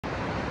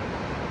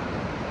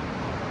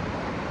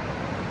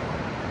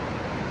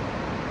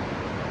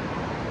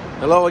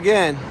Hello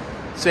again,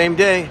 same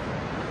day,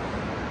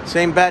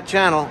 same bat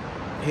channel.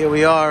 Here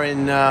we are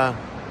in the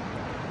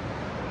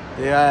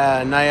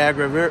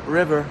Niagara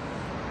River,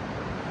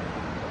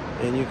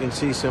 and you can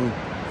see some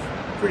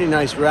pretty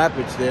nice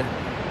rapids there.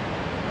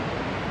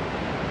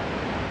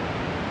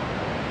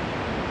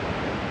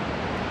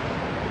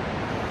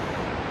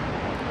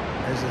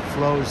 As it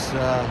flows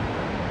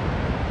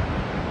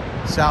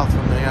south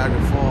from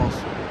Niagara Falls.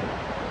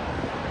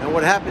 And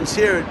what happens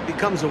here, it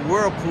becomes a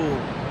whirlpool.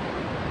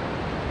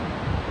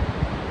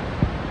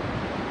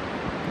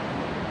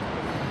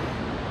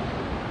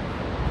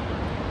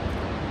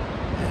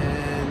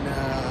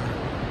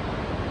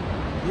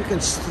 You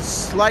can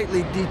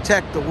slightly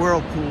detect the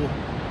whirlpool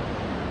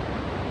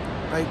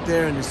right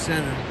there in the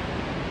center.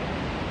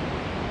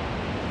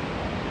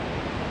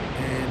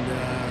 And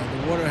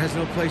the water has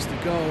no place to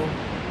go.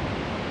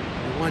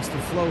 It wants to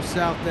flow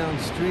south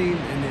downstream,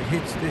 and it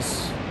hits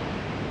this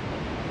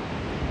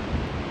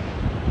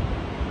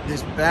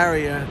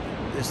barrier,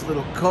 this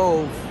little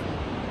cove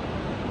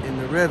in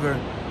the river.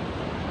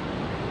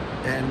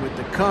 And with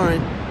the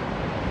current,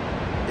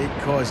 it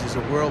causes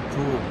a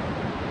whirlpool.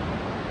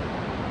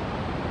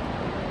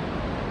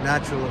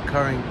 Natural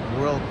occurring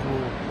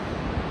whirlpool.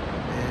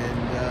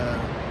 And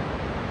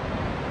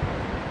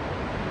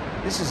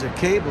this is a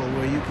cable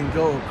where you can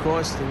go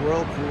across the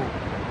whirlpool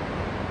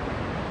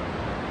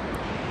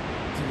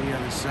to the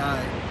other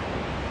side,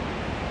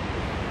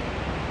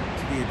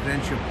 to the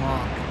adventure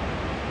park.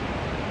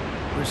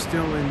 We're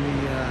still in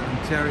the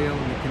Ontario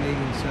and the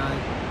Canadian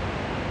side,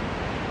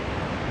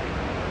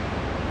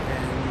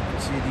 and you can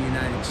see the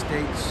United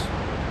States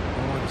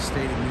or the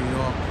state of New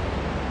York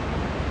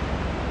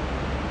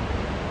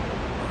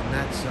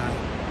that side.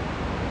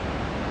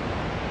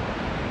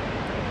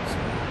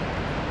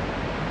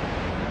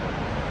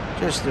 So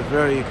just a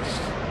very,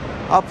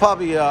 I'll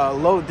probably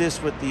load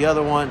this with the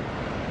other one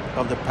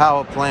of the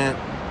power plant,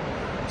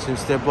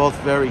 since they're both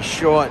very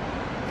short.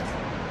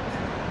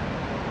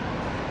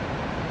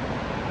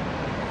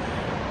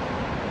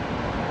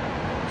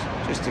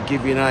 Just to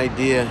give you an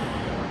idea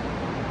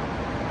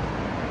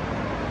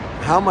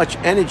how much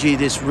energy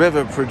this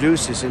river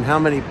produces and how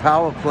many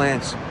power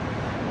plants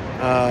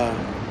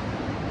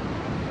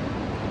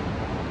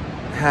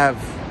have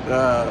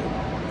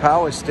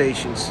power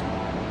stations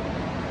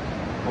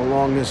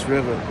along this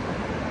river.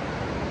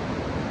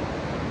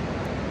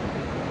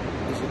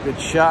 There's a good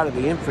shot of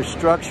the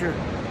infrastructure.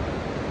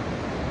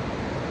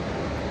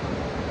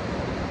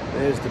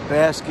 There's the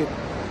basket.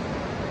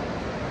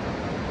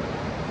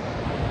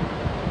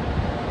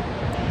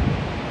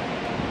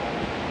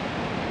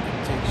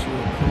 It takes you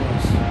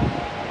across.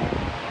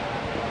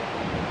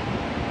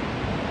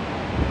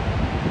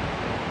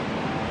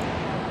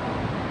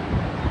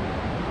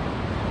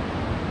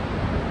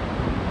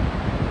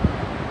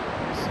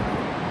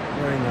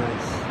 Very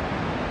nice.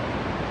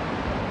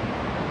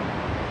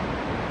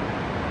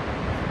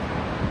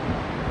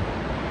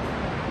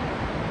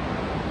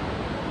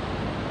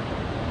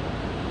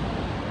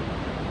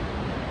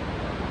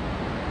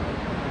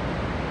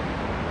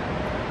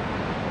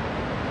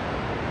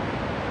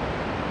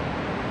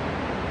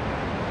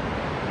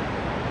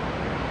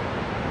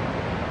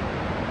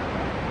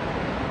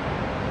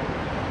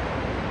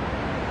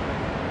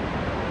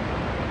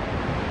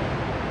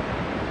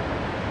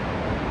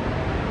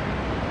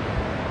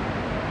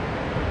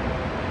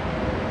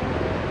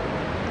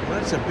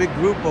 That's a big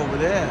group over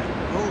there.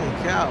 Holy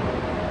cow.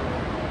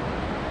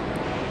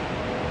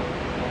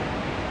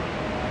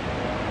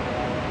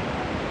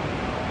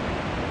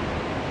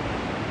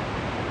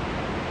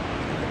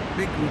 A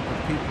big group of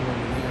people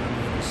over there on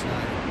the other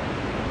side.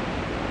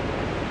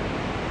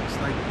 It's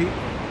like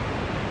people.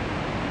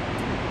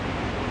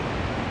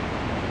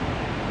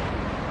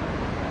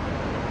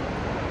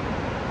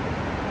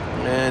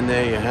 And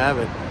there you have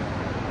it.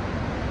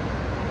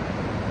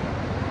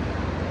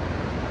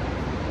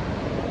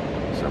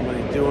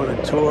 Somebody doing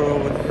a tour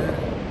over there.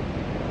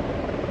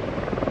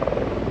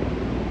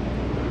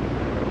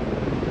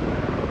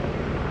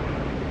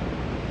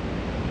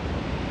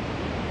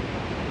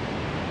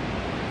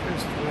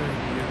 Just very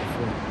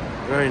beautiful.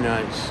 Very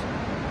nice.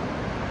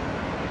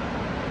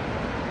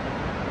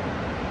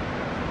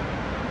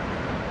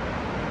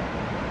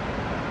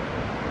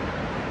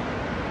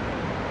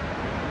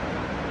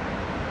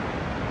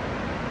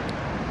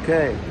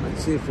 Okay,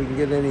 let's see if we can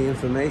get any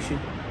information.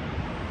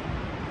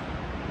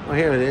 Oh,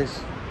 here it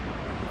is.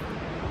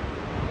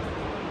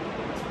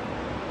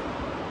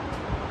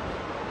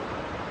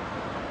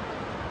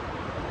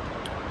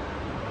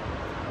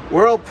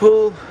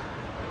 Whirlpool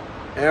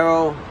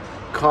Aero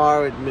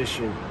car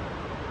admission.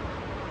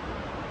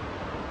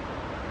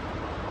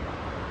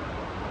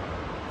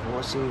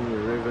 Crossing the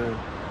river.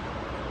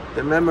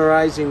 The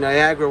memorizing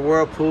Niagara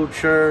whirlpool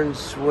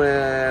churns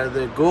where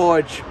the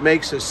gorge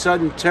makes a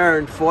sudden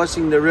turn,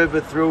 forcing the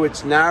river through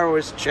its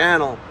narrowest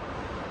channel.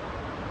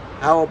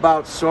 How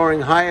about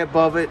soaring high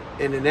above it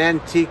in an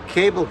antique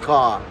cable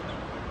car?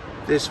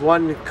 This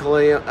 1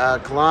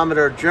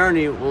 kilometer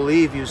journey will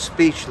leave you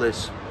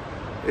speechless.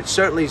 It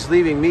certainly is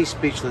leaving me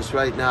speechless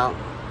right now.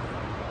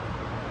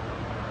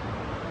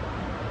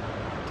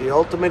 The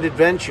ultimate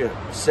adventure.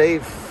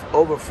 Save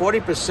over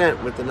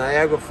 40% with the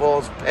Niagara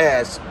Falls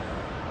Pass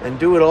and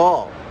do it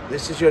all.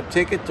 This is your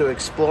ticket to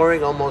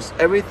exploring almost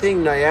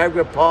everything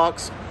Niagara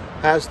Parks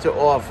has to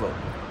offer.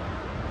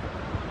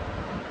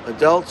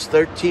 Adults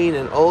 13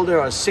 and older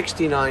are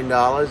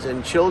 $69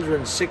 and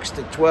children 6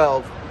 to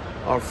 12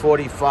 are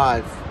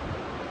 $45.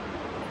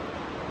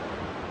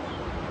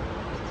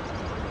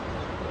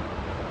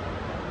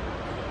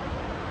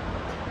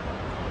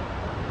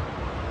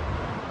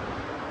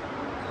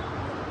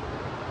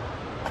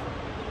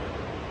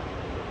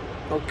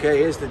 Okay,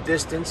 here's the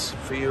distance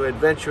for you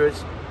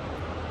adventurers.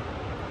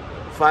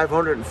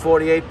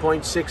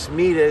 548.6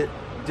 meter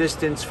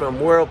distance from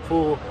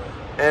Whirlpool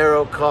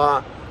Aero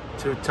Car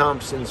to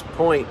Thompson's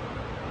Point.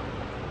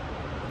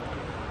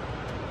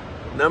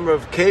 Number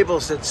of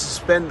cables that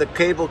suspend the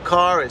cable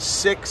car is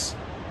 6.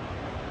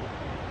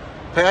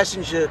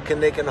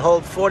 They can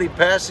hold 40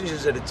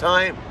 passengers at a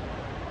time.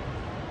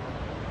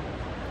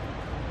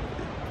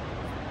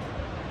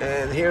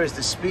 And here is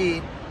the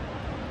speed.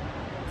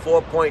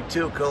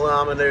 4.2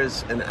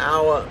 kilometers an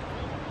hour.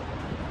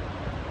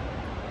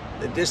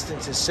 The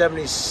distance is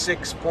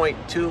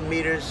 76.2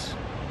 meters.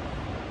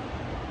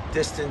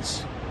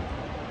 Distance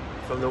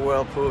from the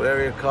Whirlpool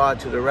area car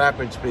to the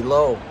rapids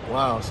below.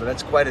 Wow, so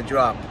that's quite a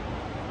drop.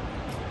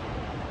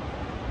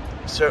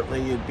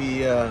 Certainly you'd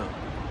be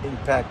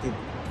impacted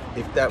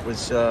if that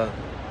was...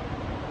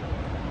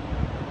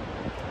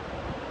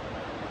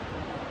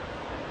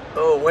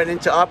 went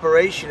into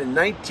operation in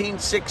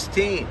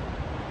 1916.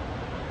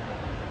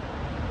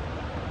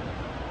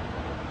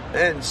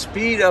 And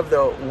speed of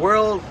the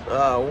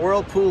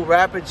Whirlpool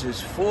Rapids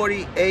is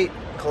 48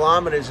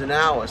 kilometers an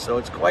hour, so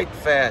it's quite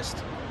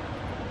fast.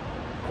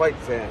 Quite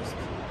fast.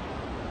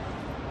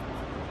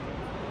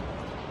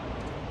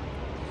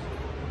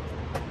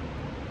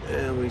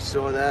 And we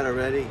saw that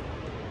already.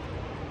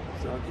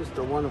 So just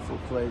a wonderful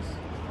place.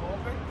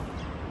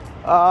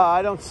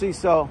 I don't see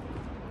so.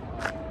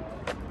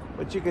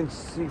 But you can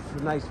see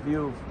a nice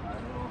view.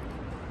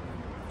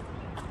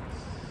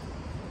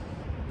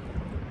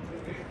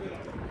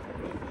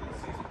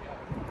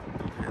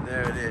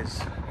 There it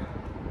is.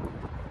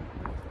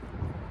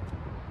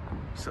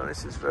 So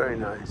this is very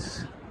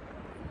nice.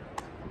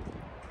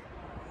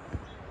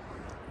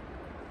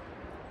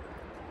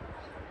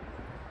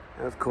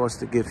 And of course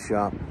the gift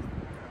shop.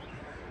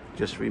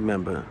 Just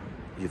remember,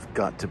 you've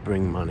got to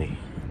bring money.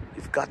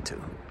 You've got to.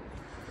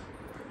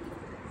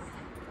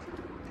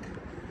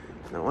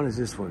 Now what does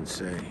this one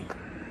say?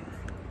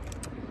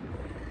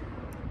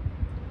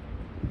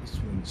 This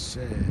one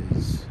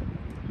says...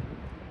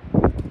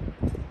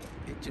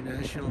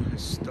 International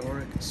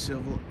Historic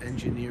Civil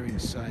Engineering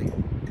Site.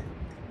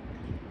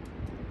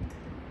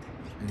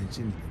 And it's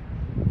in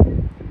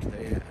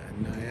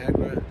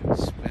Niagara,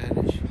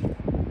 Spanish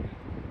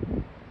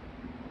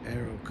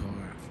Aero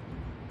Car.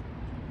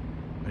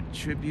 A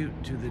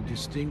tribute to the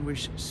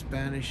distinguished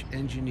Spanish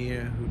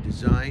engineer who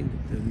designed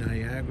the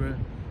Niagara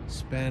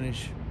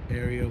Spanish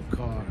Aero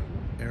Car.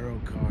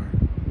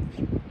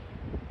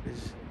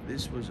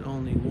 This was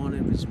only one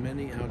of his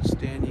many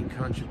outstanding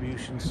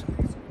contributions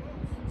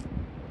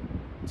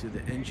to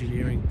the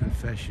engineering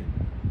profession.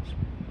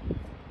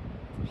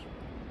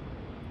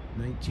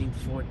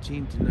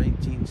 1914 to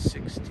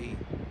 1916.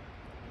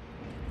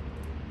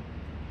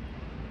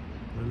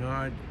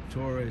 Bernard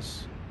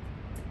Torres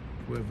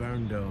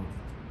Queverndo,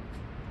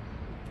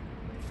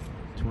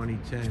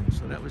 2010.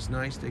 So that was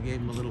nice. They gave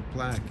him a little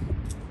plaque.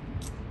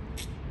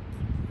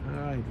 All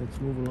right, let's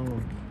move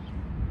along.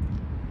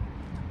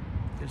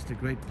 Just a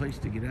great place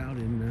to get out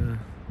and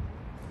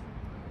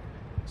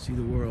see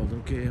the world.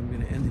 Okay, I'm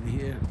going to end it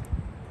here.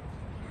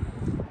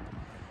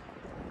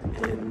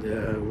 And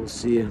we'll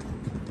see you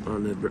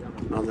on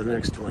the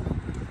next one.